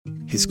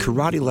his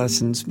karate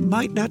lessons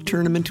might not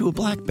turn him into a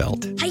black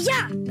belt.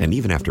 Hi-ya! And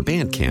even after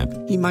band camp,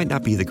 he might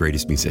not be the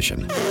greatest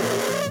musician.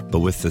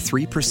 But with the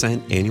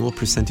 3% annual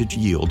percentage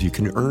yield you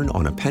can earn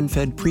on a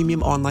PenFed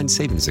premium online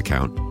savings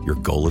account, your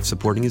goal of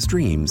supporting his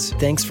dreams...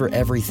 Thanks for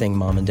everything,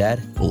 Mom and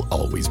Dad. ...will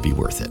always be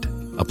worth it.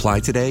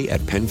 Apply today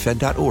at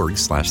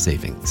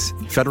PenFed.org/savings.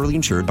 Federally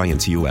insured by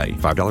NCUA.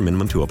 $5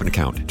 minimum to open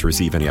account. To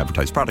receive any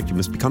advertised product, you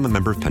must become a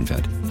member of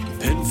PenFed.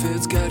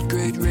 PenFed's got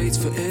great rates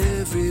for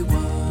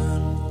everyone.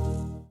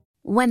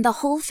 When the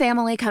whole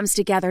family comes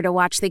together to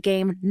watch the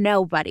game,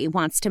 nobody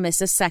wants to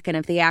miss a second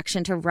of the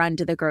action to run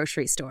to the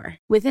grocery store.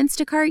 With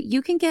Instacart,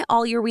 you can get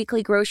all your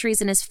weekly groceries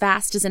in as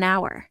fast as an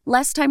hour.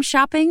 Less time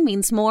shopping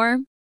means more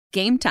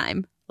game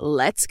time.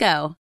 Let's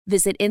go.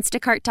 Visit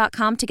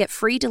instacart.com to get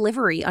free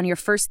delivery on your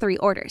first 3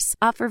 orders.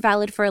 Offer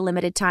valid for a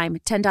limited time.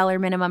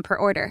 $10 minimum per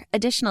order.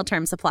 Additional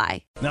terms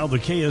apply. Now the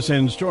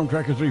KSN Storm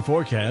Track 3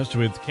 forecast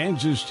with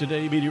Kansas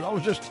Today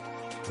meteorologist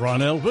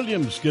Ronelle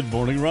Williams. Good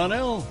morning,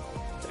 Ronelle.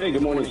 Hey,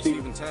 good morning,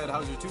 Steve and Ted.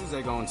 How's your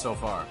Tuesday going so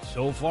far?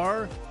 So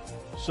far,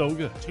 so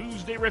good.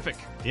 Tuesday-rific.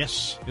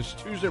 Yes, it's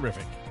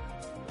Tuesday-rific.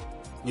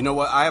 You know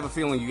what? I have a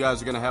feeling you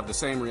guys are going to have the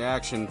same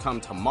reaction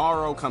come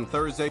tomorrow, come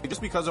Thursday,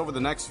 just because over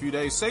the next few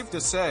days, safe to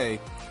say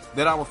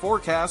that our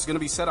forecast is going to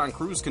be set on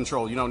cruise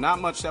control. You know,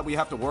 not much that we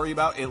have to worry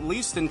about, at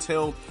least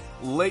until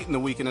late in the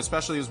weekend,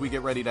 especially as we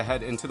get ready to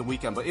head into the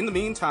weekend. But in the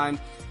meantime,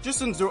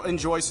 just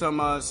enjoy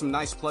some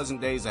nice, pleasant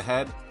days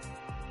ahead.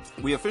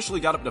 We officially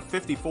got up to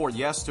 54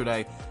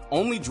 yesterday,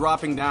 only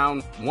dropping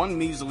down 1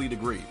 measly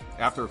degree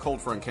after a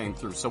cold front came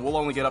through. So we'll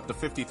only get up to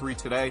 53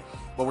 today.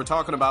 But we're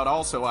talking about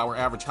also our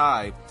average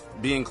high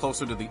being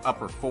closer to the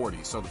upper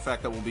 40s. So the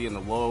fact that we'll be in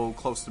the low,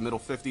 close to middle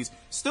 50s,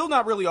 still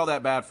not really all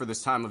that bad for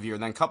this time of year.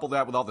 And then couple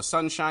that with all the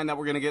sunshine that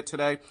we're going to get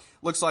today,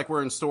 looks like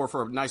we're in store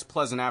for a nice,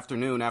 pleasant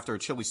afternoon after a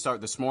chilly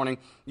start this morning.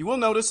 You will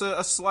notice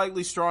a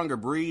slightly stronger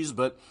breeze,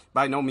 but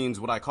by no means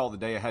would I call the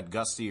day ahead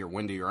gusty or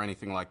windy or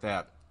anything like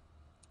that.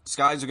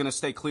 Skies are going to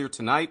stay clear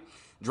tonight,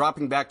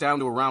 dropping back down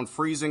to around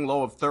freezing,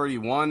 low of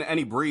 31.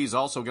 Any breeze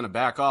also going to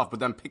back off, but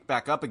then pick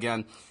back up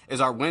again as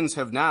our winds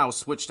have now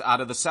switched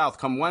out of the south.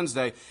 Come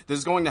Wednesday, this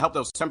is going to help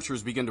those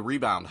temperatures begin to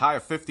rebound. High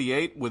of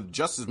 58 with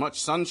just as much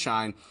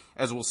sunshine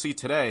as we'll see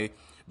today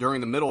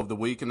during the middle of the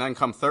week. And then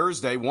come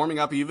Thursday, warming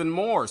up even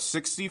more,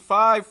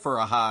 65 for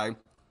a high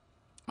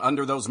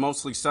under those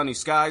mostly sunny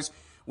skies,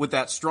 with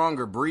that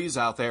stronger breeze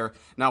out there.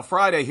 Now,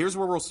 Friday, here's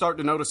where we'll start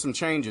to notice some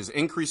changes.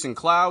 Increasing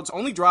clouds,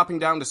 only dropping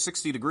down to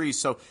 60 degrees,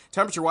 so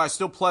temperature-wise,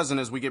 still pleasant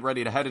as we get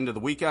ready to head into the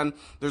weekend.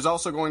 There's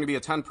also going to be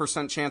a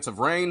 10% chance of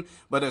rain,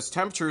 but as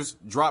temperatures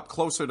drop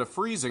closer to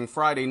freezing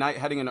Friday night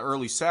heading into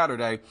early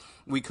Saturday,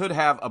 we could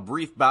have a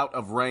brief bout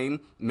of rain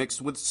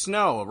mixed with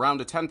snow,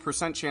 around a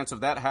 10% chance of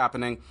that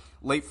happening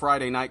late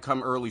Friday night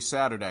come early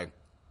Saturday.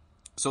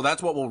 So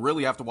that's what we'll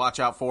really have to watch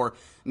out for.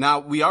 Now,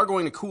 we are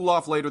going to cool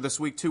off later this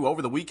week, too.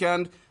 Over the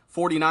weekend,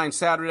 49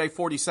 Saturday,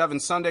 47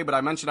 Sunday, but I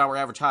mentioned our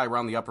average high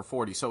around the upper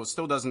 40, so it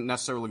still doesn't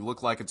necessarily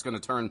look like it's going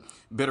to turn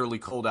bitterly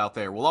cold out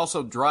there. We'll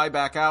also dry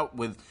back out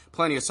with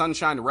plenty of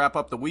sunshine to wrap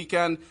up the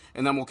weekend,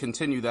 and then we'll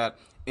continue that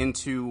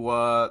into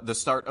the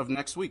start of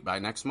next week by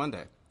next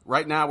Monday.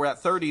 Right now, we're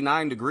at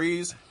 39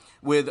 degrees.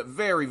 With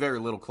very, very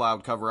little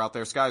cloud cover out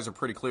there. Skies are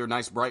pretty clear.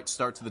 Nice, bright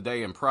start to the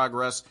day in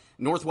progress.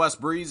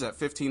 Northwest breeze at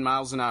 15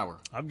 miles an hour.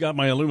 I've got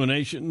my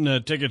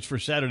illumination tickets for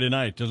Saturday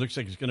night. It looks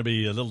like it's going to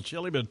be a little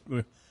chilly, but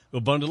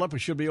we'll bundle up. It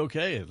should be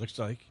okay, it looks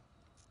like.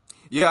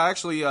 Yeah,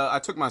 actually,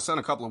 I took my son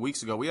a couple of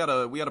weeks ago. We had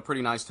a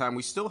pretty nice time.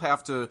 We still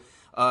have to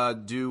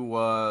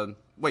do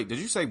wait, did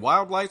you say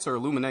wild lights or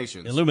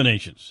illuminations?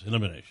 Illuminations.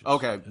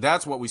 Okay,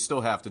 that's what we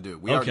still have to do.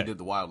 We already did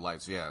the wild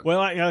lights, yeah.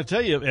 Well, I got to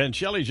tell you, and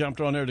Shelley jumped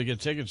on there to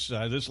get tickets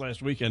this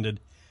last weekend,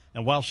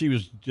 and while she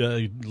was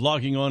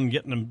logging on and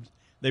getting them,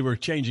 they were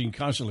changing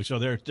constantly, so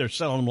they're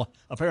selling them,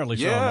 apparently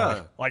selling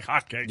them like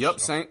hotcakes. Yep,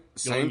 so,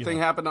 same thing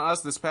happened to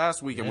us this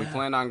past weekend. Yeah. We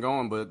planned on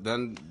going, but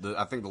then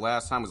I think the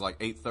last time was like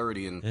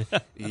 8:30, and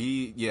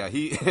he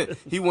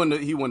wouldn't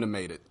have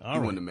made it.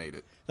 Wouldn't have made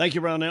it. Thank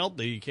you, Ronelle.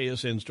 The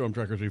KSN Storm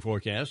Track 3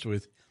 forecast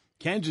with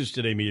Kansas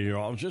Today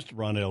meteorologist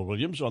Ronelle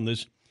Williams on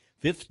this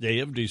 5th day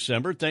of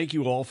December. Thank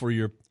you all for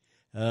your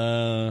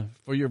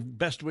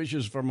best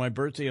wishes for my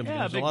birthday.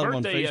 Yeah, big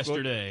birthday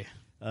yesterday.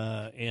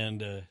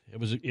 And it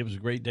was a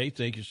great day.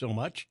 Thank you so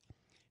much.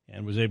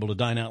 And was able to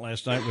dine out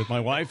last night with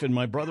my wife and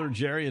my brother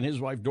Jerry and his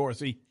wife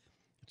Dorothy.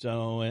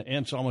 So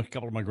and saw a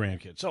couple of my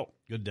grandkids. So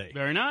good day.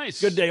 Very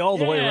nice. Good day all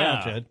the way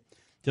around, Ted.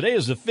 Today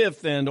is the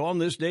 5th, and on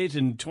this date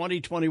in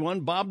 2021,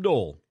 Bob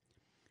Dole,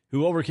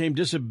 who overcame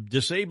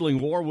disabling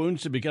war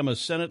wounds to become a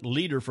Senate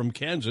leader from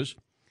Kansas,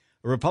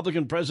 a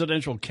Republican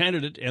presidential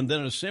candidate, and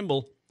then a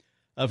symbol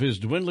of his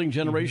dwindling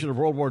generation of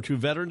World War II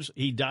veterans.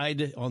 He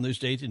died on this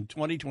date in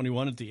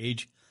 2021 at the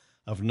age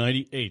of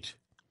 98.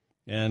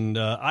 And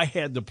I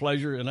had the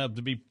pleasure, and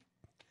to be,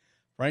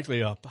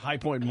 frankly, a high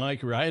point in my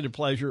career, I had the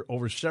pleasure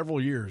over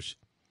several years,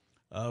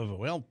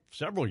 interviewing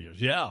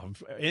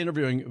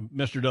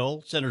Mr.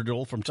 Dole, Senator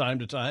Dole, from time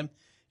to time,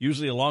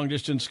 usually a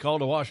long-distance call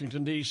to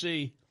Washington,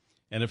 D.C.,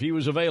 and if he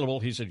was available,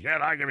 he said, "Yeah,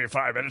 I'll give you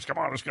 5 minutes. Come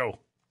on, let's go."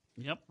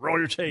 Yep. Roll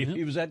your tape.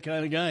 He was that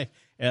kind of guy.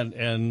 And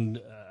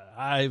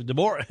the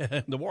more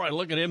I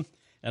look at him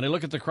and I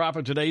look at the crop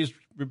of today's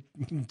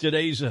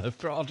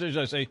politicians,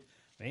 I say,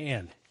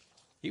 man,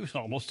 he was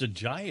almost a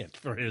giant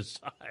for his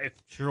size.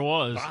 Sure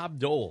was. Bob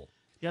Dole.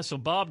 Yeah, so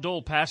Bob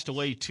Dole passed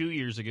away 2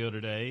 years ago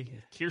today.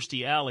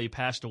 Kirstie Alley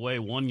passed away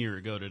 1 year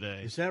ago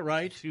today. Is that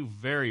right? Two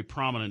very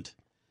prominent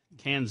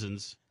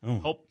Kansans.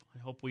 Oh. I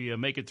hope we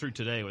make it through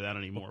today without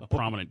any more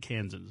prominent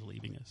Kansans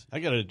leaving us. I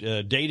got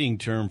a dating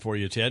term for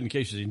you, Ted, in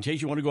case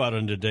you want to go out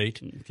on a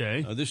date.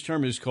 Okay. This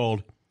term is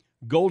called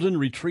Golden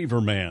Retriever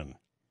Man.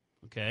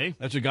 Okay.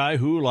 That's a guy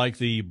who, like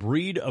the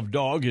breed of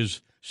dog, is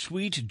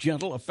sweet,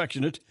 gentle,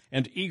 affectionate,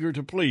 and eager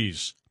to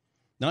please.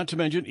 Not to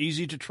mention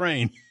easy to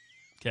train.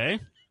 Okay.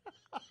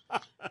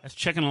 That's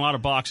checking a lot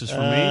of boxes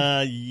for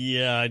me.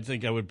 Yeah, I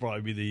think I would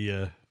probably be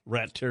the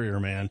rat terrier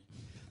man.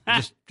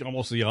 Just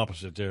almost the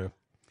opposite there.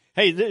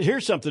 Hey,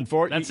 here's something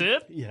for you. That's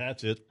it? Yeah,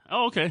 that's it.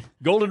 Oh, okay.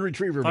 Golden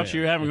Retriever man. Thought you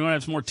were going to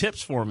have some more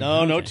tips for me.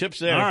 No, no tips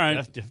there. All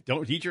right.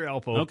 Don't eat your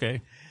elbow. Okay.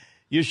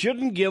 You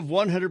shouldn't give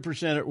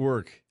 100% at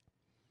work.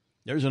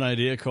 There's an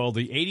idea called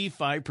the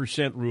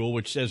 85% rule,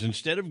 which says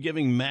instead of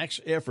giving max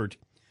effort,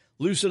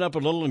 loosen up a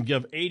little and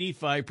give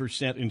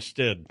 85%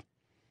 instead.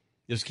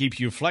 This keeps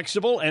you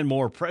flexible and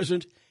more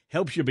present,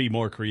 helps you be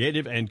more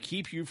creative, and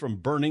keeps you from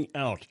burning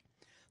out.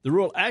 The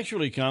rule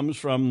actually comes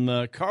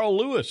from Carl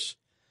Lewis,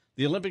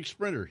 the Olympic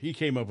sprinter. He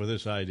came up with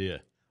this idea.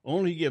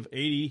 Only give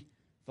 85%.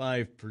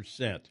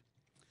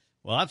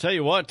 Well, I'll tell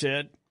you what,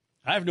 Ted.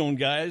 I've known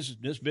guys in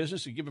this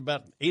business that give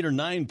about 8 or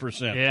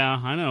 9%. Yeah,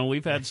 I know.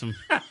 We've had some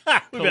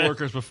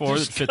coworkers before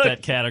that fit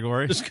that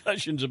category.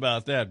 Discussions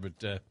about that,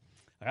 but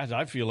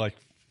I feel like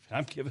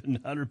I'm giving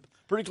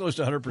pretty close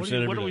to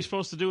 100%. What are we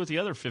supposed to do with the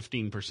other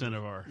 15%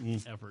 of our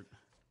effort?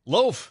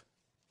 Loaf.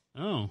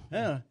 Oh.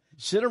 Yeah.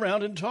 Sit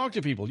around and talk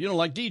to people,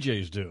 like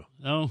DJs do.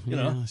 Oh, you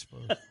know? I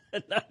suppose.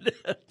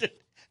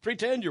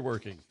 Pretend you're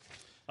working.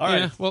 All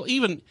right. Well,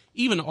 even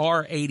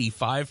our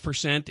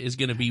 85% is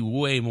going to be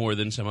way more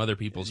than some other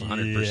people's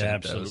 100%. Yeah,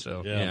 absolutely.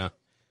 So, yeah.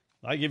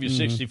 I give you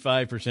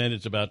 65%.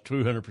 It's about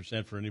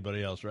 200% for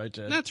anybody else, right,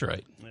 Ted? That's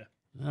right. Yeah.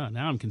 Oh,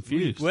 now I'm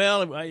confused.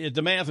 Well,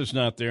 the math is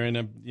not there, and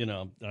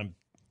I'm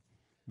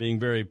being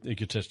very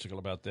egotistical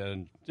about that.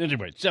 And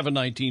anyway,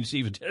 7:19,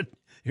 Steve and Ted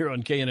here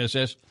on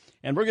KNSS.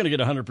 And we're going to get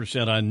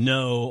 100% on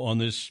no on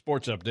this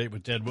sports update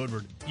with Ted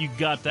Woodward. You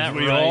got that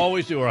right. We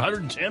always do. We're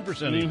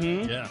 110%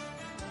 even. Yeah.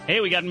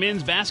 Hey, we got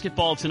men's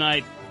basketball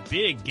tonight.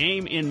 Big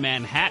game in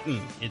Manhattan.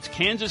 It's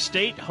Kansas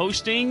State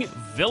hosting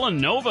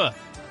Villanova.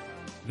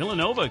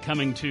 Villanova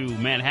coming to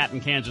Manhattan,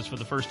 Kansas for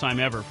the first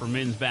time ever for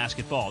men's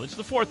basketball. It's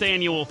the 4th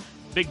annual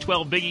Big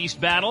 12 Big East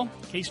battle.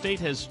 K-State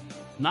has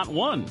not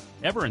won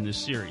ever in this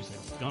series.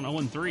 They've gone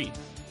 0-3.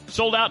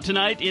 Sold out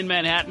tonight in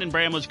Manhattan in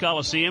Bramlage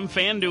Coliseum.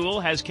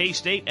 FanDuel has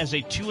K-State as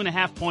a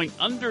 2.5-point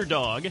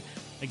underdog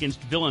against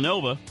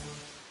Villanova.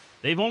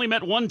 They've only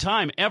met one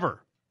time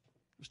ever.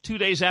 It was 2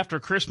 days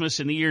after Christmas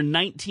in the year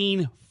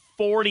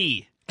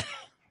 1940.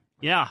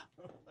 Yeah.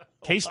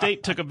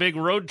 K-State took a big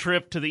road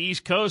trip to the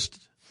East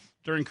Coast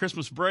during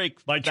Christmas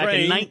break by back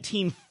train. In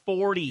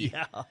 1940.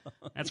 Yeah.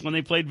 That's when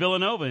they played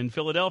Villanova in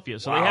Philadelphia.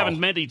 So Wow. They haven't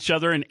met each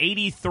other in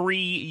 83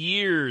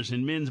 years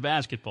in men's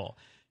basketball.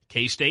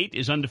 K-State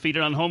is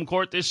undefeated on home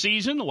court this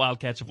season.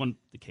 The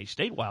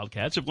K-State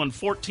Wildcats have won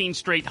 14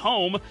 straight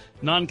home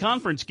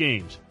non-conference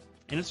games.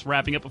 And it's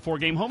wrapping up a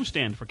 4-game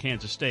homestand for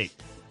Kansas State.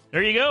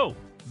 There you go.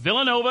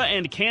 Villanova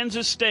and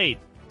Kansas State.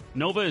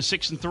 Nova is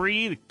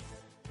 6-3.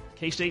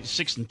 K-State is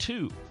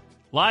 6-2.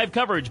 Live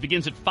coverage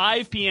begins at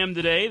 5 p.m.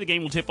 today. The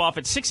game will tip off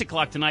at 6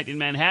 o'clock tonight in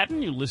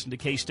Manhattan. You listen to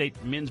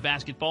K-State men's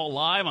basketball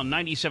live on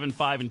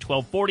 97.5 and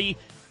 1240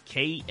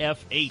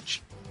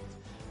 KFH.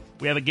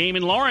 We have a game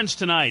in Lawrence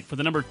tonight for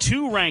the number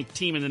 2 ranked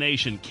team in the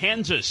nation,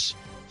 Kansas.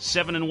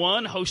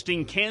 7-1,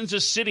 hosting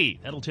Kansas City.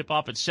 That'll tip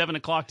off at 7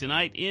 o'clock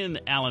tonight in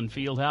Allen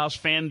Fieldhouse.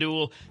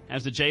 FanDuel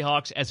has the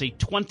Jayhawks as a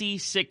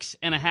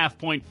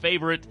 26.5-point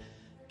favorite.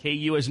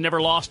 KU has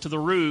never lost to the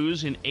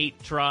Roos in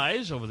 8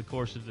 tries over the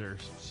course of their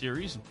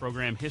series and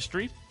program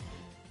history.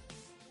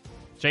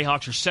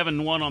 Jayhawks are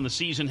 7-1 on the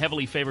season,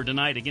 heavily favored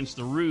tonight against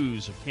the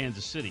Roos of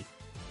Kansas City.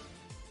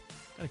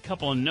 Got a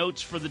couple of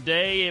notes for the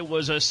day. It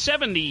was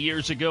 70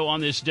 years ago on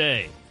this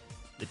day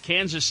that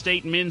Kansas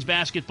State men's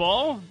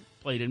basketball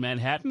played in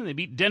Manhattan, and they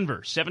beat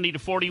Denver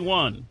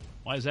 70-41.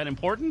 Why is that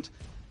important?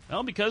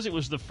 Well, because it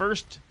was the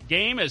first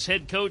game as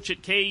head coach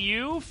at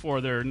KU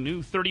for their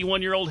new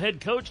 31-year-old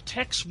head coach,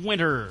 Tex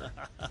Winter.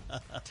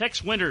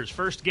 Tex Winter's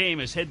first game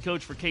as head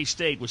coach for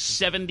K-State was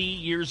 70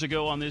 years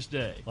ago on this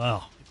day.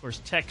 Wow. Of course,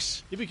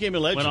 Tex He became a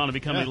legend. went on to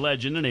become a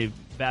legend and a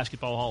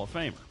basketball Hall of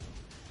Famer.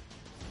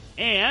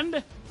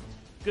 And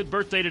good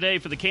birthday today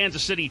for the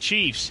Kansas City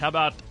Chiefs. How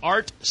about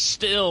Art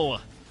Still,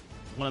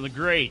 one of the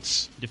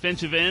greats,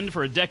 defensive end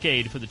for a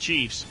decade for the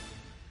Chiefs.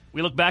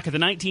 We look back at the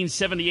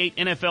 1978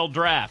 NFL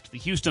Draft. The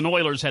Houston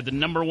Oilers had the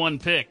number 1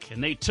 pick,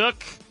 and they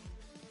took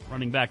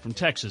running back from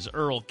Texas,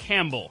 Earl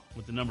Campbell,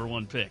 with the number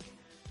 1 pick.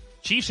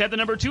 Chiefs had the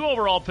number 2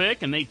 overall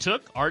pick, and they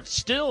took Art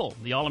Still,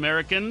 the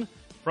All-American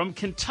from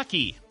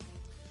Kentucky.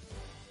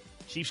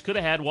 Chiefs could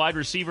have had wide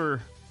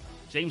receiver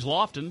James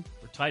Lofton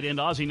or tight end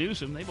Ozzie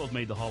Newsome. They both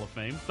made the Hall of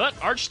Fame. But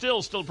Art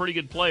still a pretty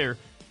good player.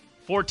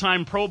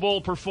 4-time Pro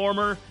Bowl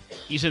performer.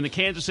 He's in the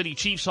Kansas City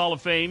Chiefs Hall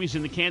of Fame. He's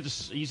in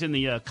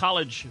the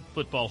College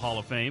Football Hall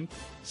of Fame.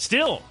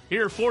 Still,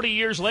 here 40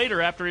 years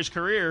later after his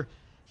career,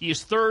 he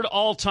is third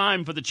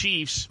all-time for the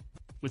Chiefs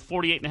with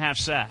 48.5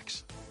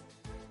 sacks.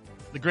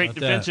 The great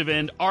defensive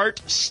end,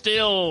 Art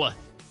Still,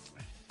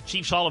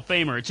 Chiefs Hall of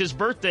Famer. It's his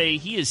birthday.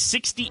 He is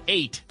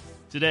 68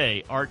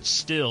 today, Art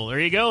Still. There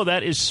you go.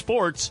 That is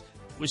sports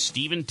with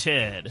Steve and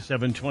Ted.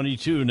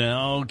 7:22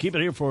 now. Keep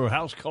it here for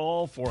House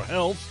Call for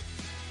Health.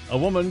 A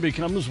woman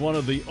becomes one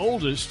of the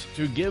oldest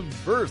to give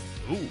birth.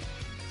 Ooh,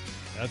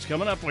 that's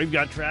coming up. We've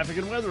got traffic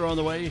and weather on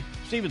the way.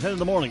 Steve and Ted in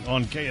the morning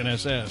on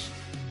KNSS.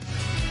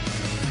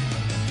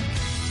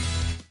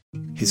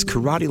 His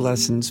karate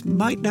lessons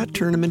might not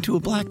turn him into a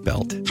black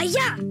belt.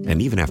 Hi-ya!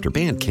 And even after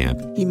band camp,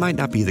 he might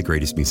not be the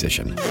greatest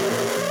musician.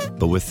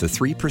 But with the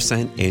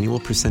 3% annual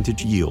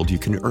percentage yield you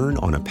can earn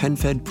on a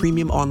PenFed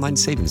premium online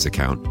savings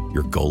account,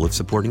 your goal of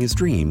supporting his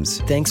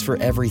dreams... Thanks for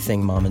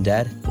everything, Mom and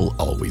Dad. ...will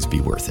always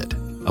be worth it.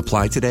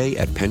 Apply today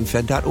at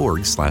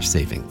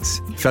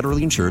PenFed.org/savings.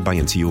 Federally insured by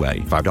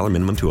NCUA. $5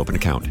 minimum to open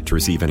account. To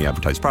receive any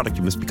advertised product,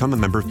 you must become a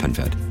member of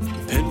PenFed.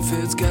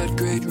 PenFed's got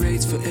great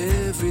rates for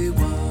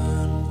everyone.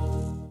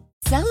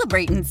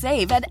 Celebrate and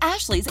save at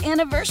Ashley's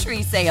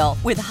Anniversary Sale.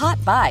 With Hot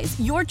Buys,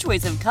 your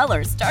choice of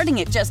colors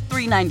starting at just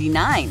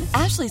 $3.99.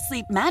 Ashley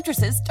Sleep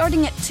mattresses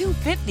starting at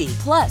 $2.50.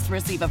 Plus,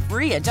 receive a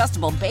free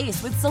adjustable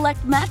base with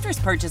select mattress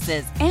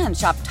purchases. And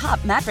shop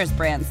top mattress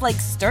brands like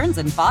Stearns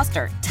 &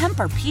 Foster,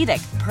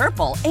 Tempur-Pedic,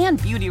 Purple, and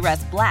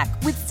Beautyrest Black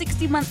with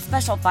 60-month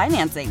special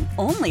financing.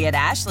 Only at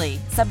Ashley.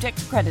 Subject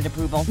to credit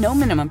approval. No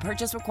minimum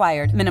purchase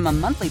required. Minimum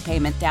monthly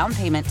payment, down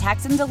payment,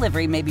 tax, and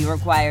delivery may be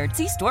required.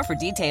 See store for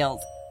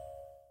details.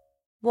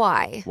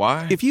 Why?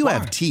 If you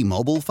have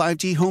T-Mobile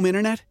 5G home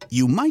internet,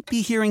 you might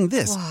be hearing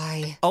this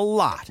Why? a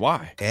lot.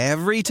 Why?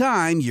 Every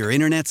time your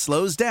internet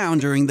slows down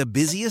during the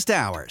busiest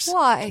hours.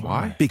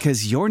 Why?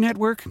 Because your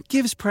network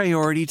gives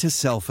priority to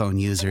cell phone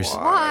users.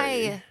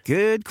 Why?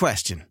 Good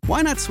question.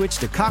 Why not switch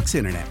to Cox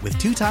Internet with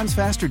 2 times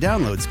faster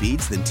download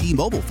speeds than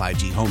T-Mobile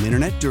 5G home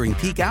internet during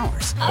peak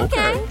hours?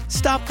 Okay.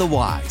 Stop the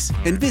whys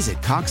and visit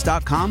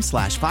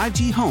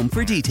cox.com/5G home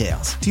for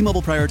details.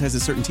 T-Mobile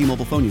prioritizes certain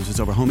T-Mobile phone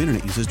users over home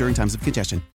internet users during times of congestion.